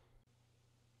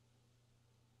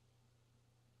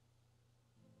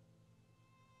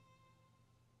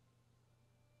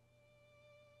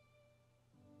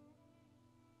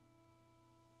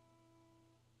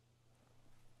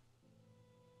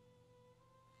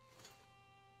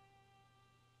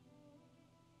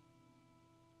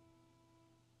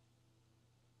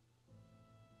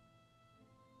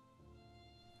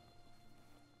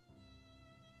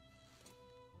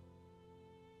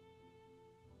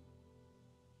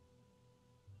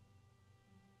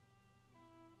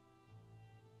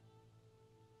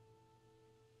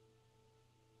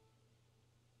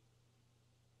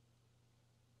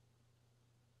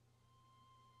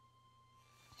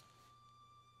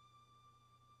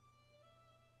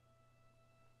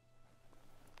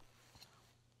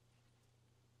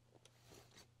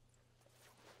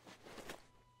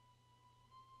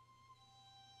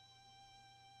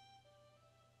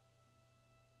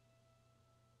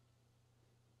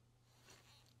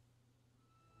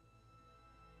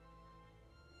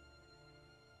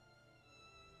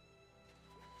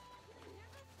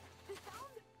 The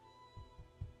sound?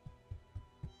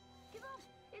 Get up!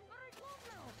 It's very close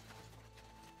now.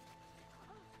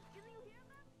 Can you hear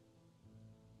that?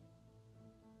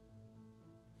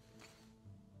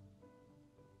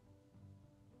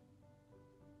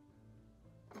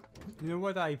 You know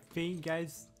what I think,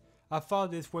 guys? I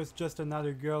thought this was just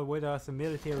another girl with us, a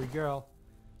military girl.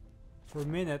 For a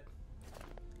minute.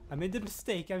 I made the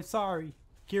mistake, I'm sorry.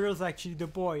 Kirill's actually the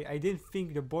boy. I didn't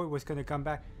think the boy was gonna come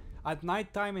back. At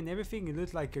night time and everything, it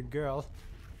looked like a girl.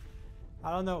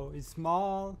 I don't know, it's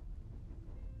small.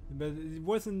 But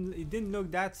it didn't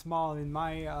look that small in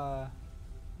my,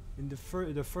 in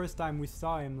the first time we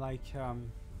saw him, like,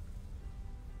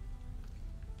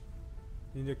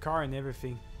 in the car and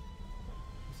everything.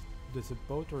 There's a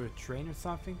boat or a train or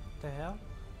something? What the hell?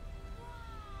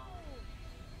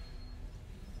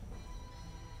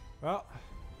 Well,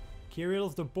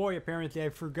 Kirill's the boy, apparently. I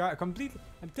forgot completely.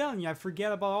 I'm telling you, I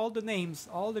forget about all the names,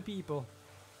 all the people.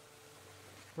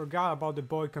 Forgot about the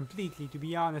boy completely, to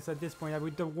be honest, at this point.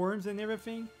 With the worms and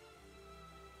everything.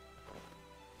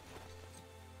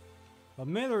 Well,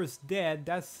 Miller's dead.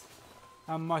 That's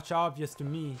not much obvious to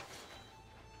me.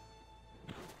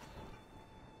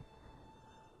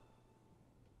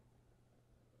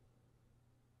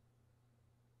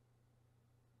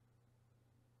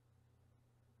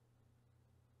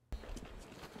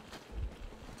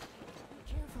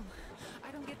 Careful.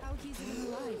 I don't get out easily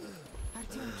alive.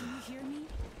 Artyom, can you hear me?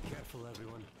 Careful,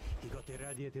 everyone. He got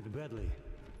irradiated badly.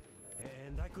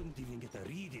 And I couldn't even get a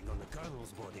reading on the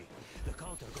Colonel's body. The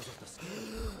counter goes off the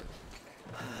scale.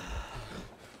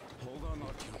 Hold on,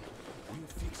 Artyom. We'll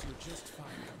fix you just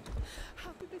fine.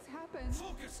 How could this happen?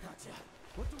 Focus, Katya.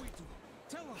 What do we do?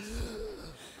 Tell us.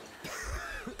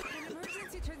 An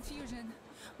emergency transfusion.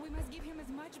 We must give him as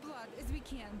much blood as we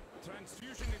can.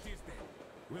 Transfusion it is then.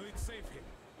 Will it save him?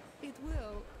 It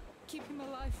will keep him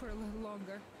alive for a little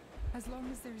longer. As long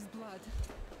as there is blood.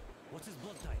 What's his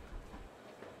blood type?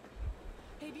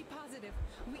 AB positive.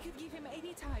 We could give him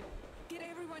any type. Get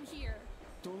everyone here.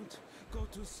 Don't go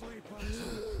to sleep,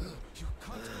 Artyom. You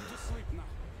can't go to sleep now.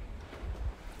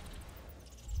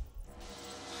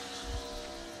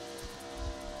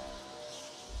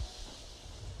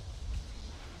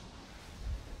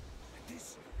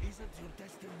 This isn't your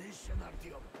destination,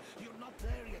 Artyom. You're not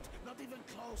there yet, not even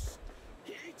close.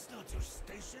 It's not your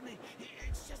station,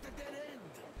 it's just a dead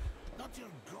end. Not your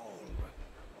goal.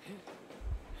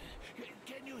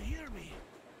 Can you hear me?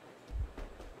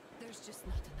 There's just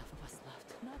not enough of us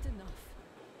left. Not enough.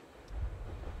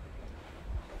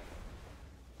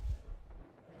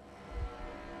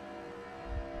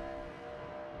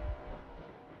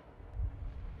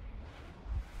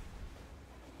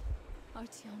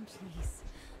 Artyom, please.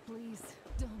 Please,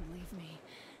 don't leave me.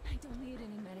 I don't need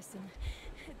any medicine.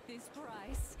 At this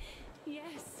price.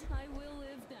 Yes, I will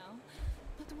live now.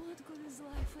 But what good is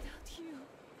life without you?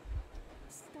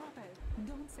 Stop it.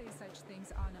 Don't say such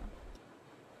things, Anna.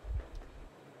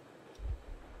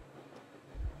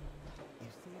 You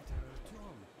saved her,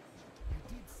 Artyom. You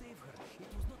did save her.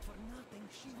 It was not for nothing.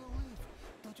 She will live.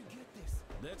 Don't you get this?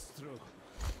 That's true.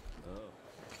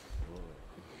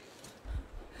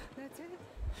 That's it?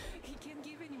 He can't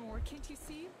give anymore, can't you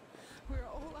see? We're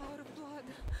all out of blood.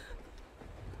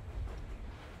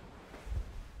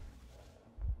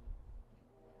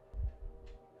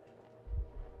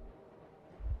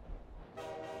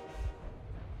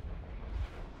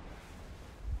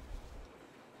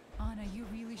 Anna, you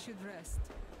really should rest.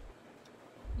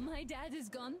 My dad is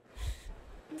gone.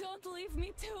 Don't leave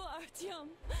me too, Artyom.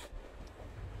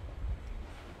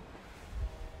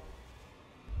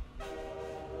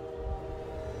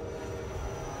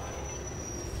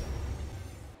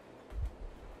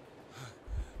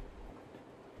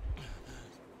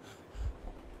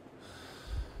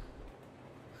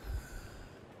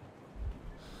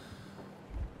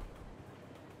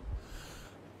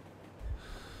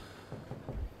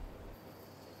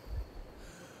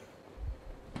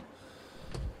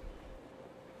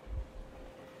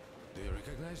 Do you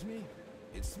recognize me?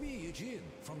 It's me, Eugene,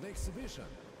 from the exhibition.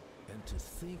 And to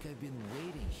think I've been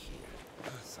waiting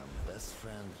here. Some best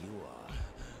friend you are.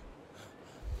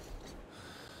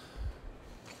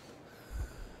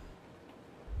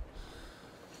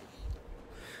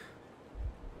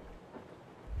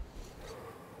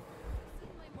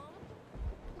 See my mom?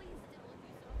 Please tell if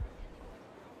you saw her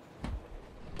anywhere.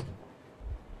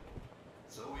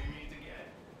 So we meet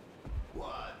again.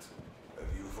 What?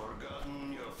 Have you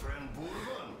forgotten your friend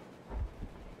Bourbon?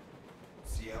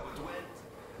 See how it went?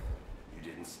 You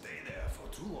didn't stay there for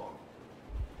too long.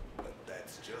 But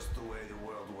that's just the way the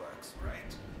world works,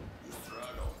 right? You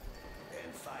struggle,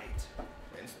 and fight,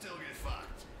 and still get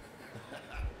fucked.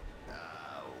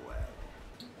 Ah, well.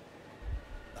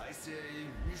 I say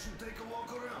you should take a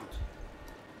walk around.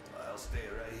 I'll stay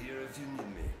right here if you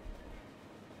need me.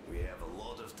 We have a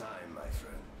lot of time, my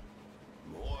friend.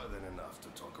 More than enough to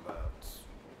talk about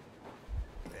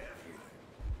everything.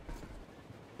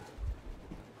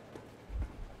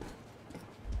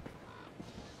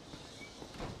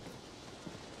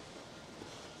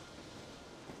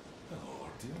 Hello,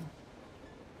 Artyom.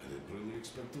 I didn't really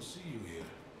expect to see you here.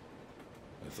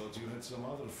 I thought you had some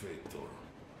other fate, or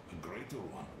a greater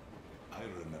one. I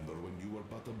remember when you were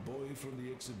but a boy from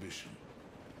the exhibition,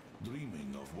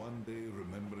 dreaming of one day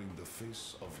remembering the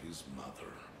face of his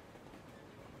mother.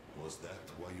 Was that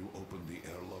why you opened the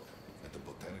airlock at the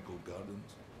Botanical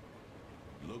Gardens?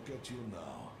 Look at you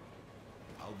now.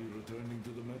 I'll be returning to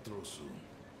the metro soon.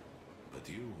 But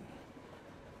you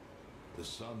The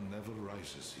sun never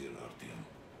rises here, Artyom.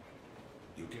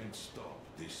 You can't stop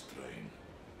this train.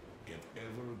 Can't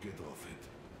ever get off it.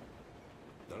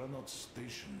 There are not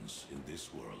stations in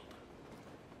this world.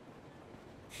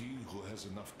 He who has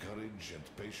enough courage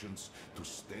and patience to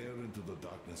stare into the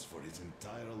darkness for his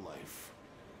entire life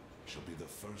shall be the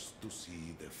first to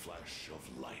see the flash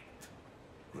of light.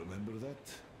 Remember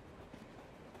that?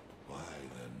 Why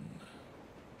then?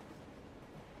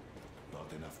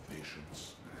 Not enough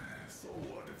patience? So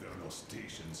what if there are no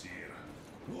stations here?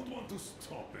 Who would want to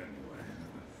stop anyway?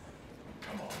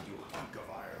 Come on, you hunk of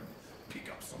iron. Pick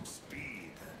up some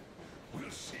speed. We'll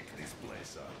shake this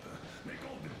place up. Make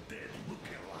all the dead look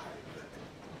alive.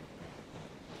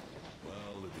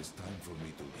 Well, it is time for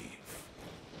me to leave.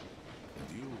 And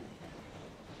you,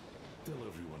 tell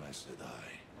everyone I said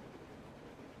hi.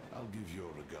 I'll give your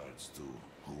regards to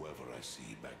whoever I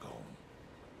see back home.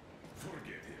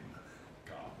 Forget him.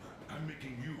 Come, I'm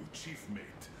making you chief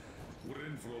mate. We're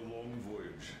in for a long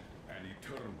voyage, an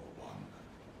eternal one.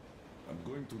 I'm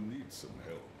going to need some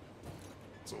help.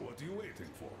 So what are you waiting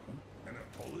for? Huh? An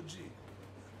apology?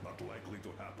 Not likely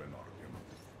to happen, Artyom.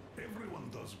 Everyone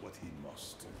does what he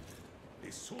must.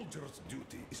 A soldier's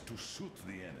duty is to shoot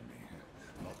the enemy,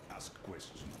 not ask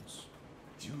questions.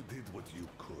 You did what you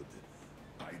could.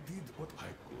 I did what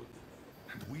I could.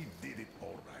 And we did it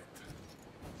all right.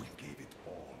 We gave it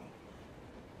all.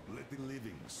 Let the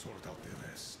living sort out the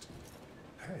rest.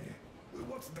 Hey,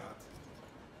 what's that?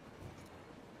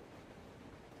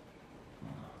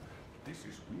 This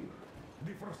is weird.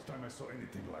 The first time I saw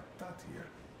anything like that here.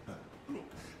 Look,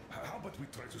 how about we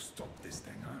try to stop this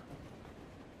thing, huh?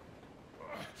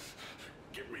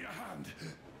 Give me a hand.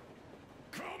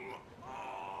 Come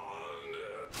on!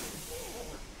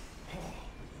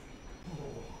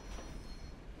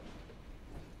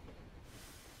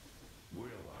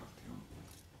 Well, Artyom,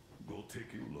 go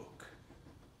take a look.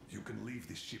 You can leave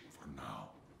the ship for now.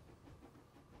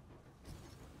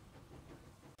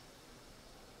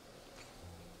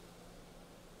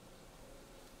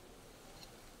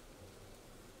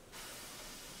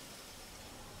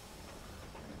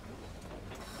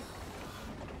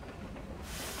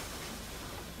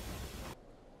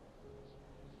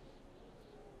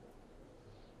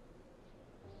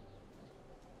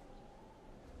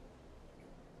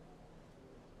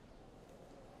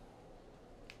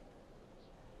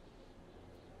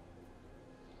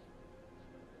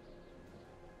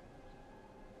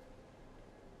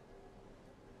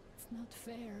 It's not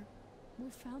fair. We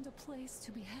found a place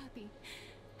to be happy,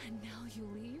 and now you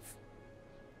leave?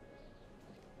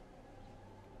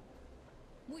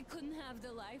 We couldn't have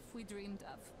the life we dreamed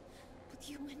of, but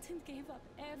you went and gave up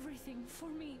everything for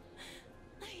me.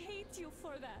 I hate you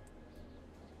for that.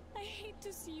 I hate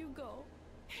to see you go.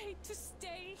 I hate to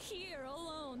stay here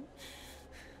alone.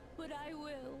 But I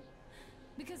will,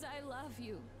 because I love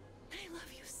you. I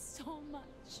love you so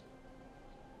much.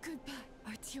 Goodbye,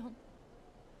 Artyom.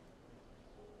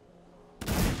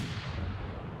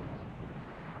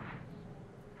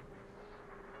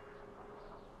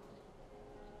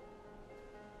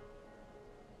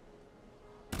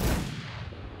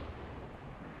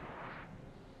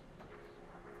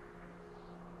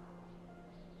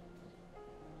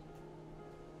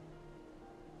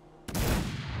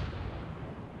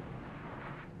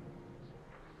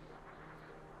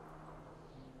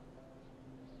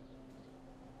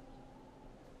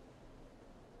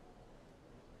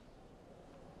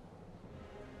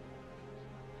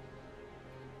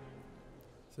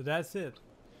 So that's it.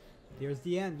 There's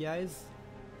the end, guys.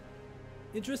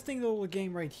 Interesting little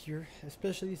game right here,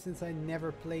 especially since I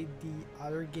never played the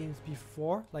other games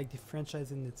before, like the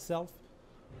franchise in itself.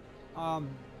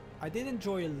 I did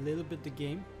enjoy a little bit the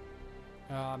game.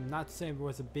 I'm not saying I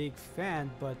was a big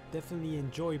fan, but definitely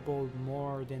enjoyable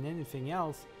more than anything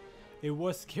else. It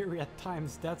was scary at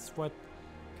times. That's what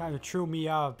kind of threw me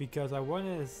off, because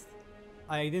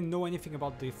I didn't know anything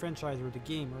about the franchise or the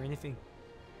game or anything.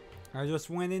 I just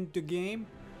went into the game.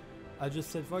 I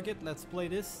just said, fuck it, let's play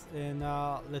this and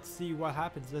let's see what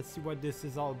happens. Let's see what this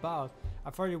is all about. I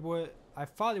thought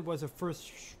it was a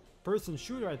first-person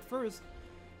shooter at first.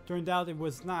 Turned out it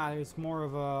was not. It's more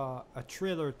of a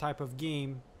thriller type of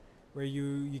game where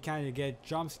you kind of get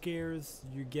jump scares,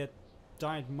 you get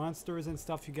giant monsters and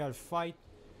stuff you gotta fight,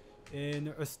 and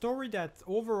a story that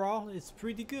overall is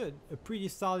pretty good, a pretty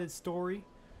solid story.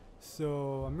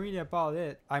 So I'm really about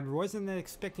it. I wasn't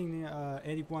expecting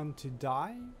anyone to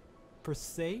die per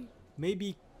se.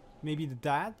 Maybe the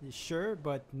dad, sure,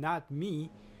 but not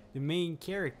me, the main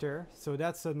character. So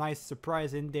that's a nice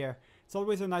surprise in there. It's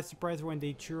always a nice surprise when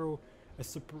they throw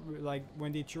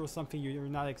when they throw something you're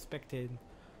not expecting.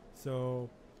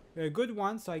 So a good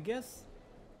one. So I guess,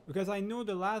 because I know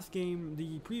the last game,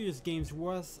 the previous games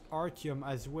was Artyom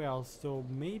as well, so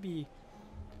maybe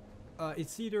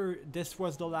it's either this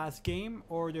was the last game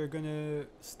or they're gonna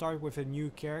start with a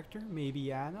new character,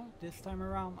 maybe Anna this time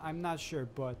around. I'm not sure,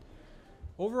 but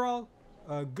overall,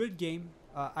 a good game.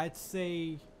 I'd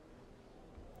say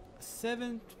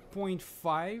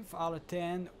 7.5 out of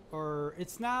 10, or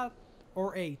it's not,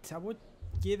 or 8. I would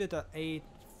give it a 8.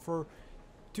 For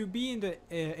to be in the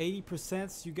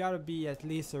 80%, you gotta be at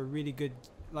least a really good,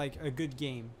 like a good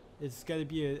game. It's gotta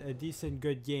be a decent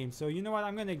good game. So you know what,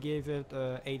 I'm gonna give it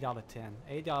 8 out of 10.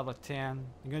 8 out of 10.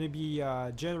 I'm gonna be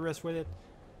generous with it,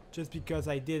 just because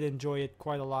I did enjoy it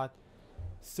quite a lot.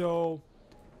 So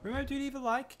remember to leave a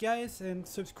like, guys, and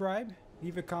subscribe.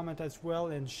 Leave a comment as well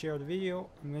and share the video.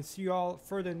 I'm gonna see you all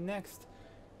for the next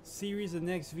series, the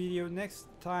next video. Next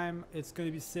time it's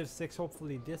gonna be Civ 6,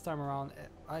 hopefully this time around.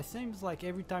 It seems like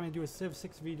every time I do a Civ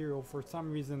 6 video, for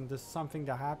some reason there's something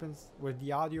that happens with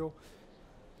the audio.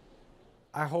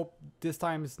 I hope this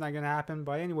time it's not gonna happen,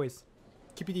 but anyways,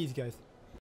 keep it easy, guys.